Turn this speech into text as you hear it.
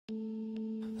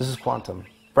This is quantum.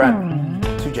 Brad,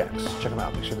 2 jacks. Check them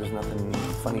out. Make sure there's nothing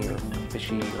funny or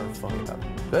fishy or phony about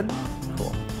them. Good?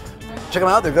 Cool. Check them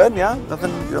out. They're good? Yeah?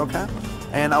 Nothing? You're okay?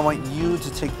 And I want you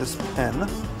to take this pen.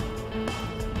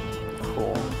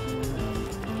 Cool.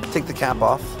 Take the cap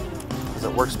off because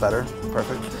it works better.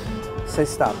 Perfect. Say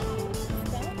stop.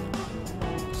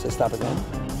 Say stop again.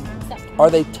 Stop.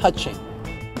 Are they touching?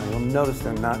 Now you'll notice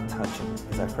they're not touching.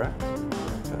 Is that correct?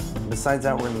 Good. Besides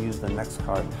that, we're going to use the next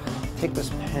card. Take this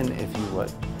pen if you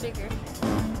would. Bigger.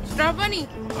 Draw a bunny.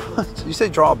 You say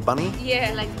draw a bunny? Yeah,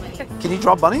 I like bunny. Can you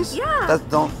draw bunnies? Yeah.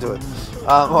 Don't do it.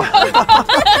 I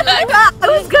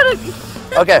was gonna.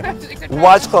 Okay,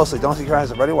 watch closely. Don't take your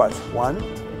eyes up. Ready? Watch. 1,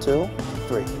 2,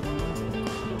 3.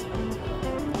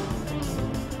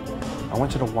 I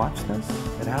want you to watch this.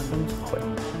 It happens quick.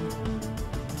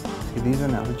 See, these are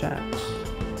now the jacks.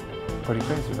 Pretty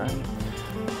crazy, right?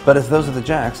 But as those are the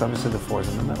jacks, obviously the 4 is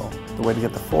in the middle. The way to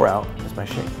get the 4 out is by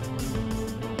shaking.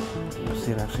 You'll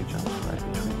see it actually jumps right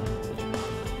between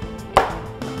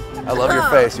them. I love your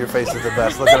face. Your face is the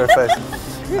best. Look at her face.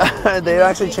 They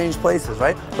actually change places,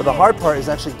 right? But the hard part is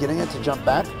actually getting it to jump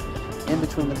back in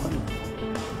between the queens.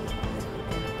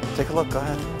 Take a look. Go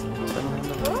ahead.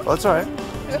 Oh, that's all right.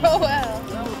 Oh, wow.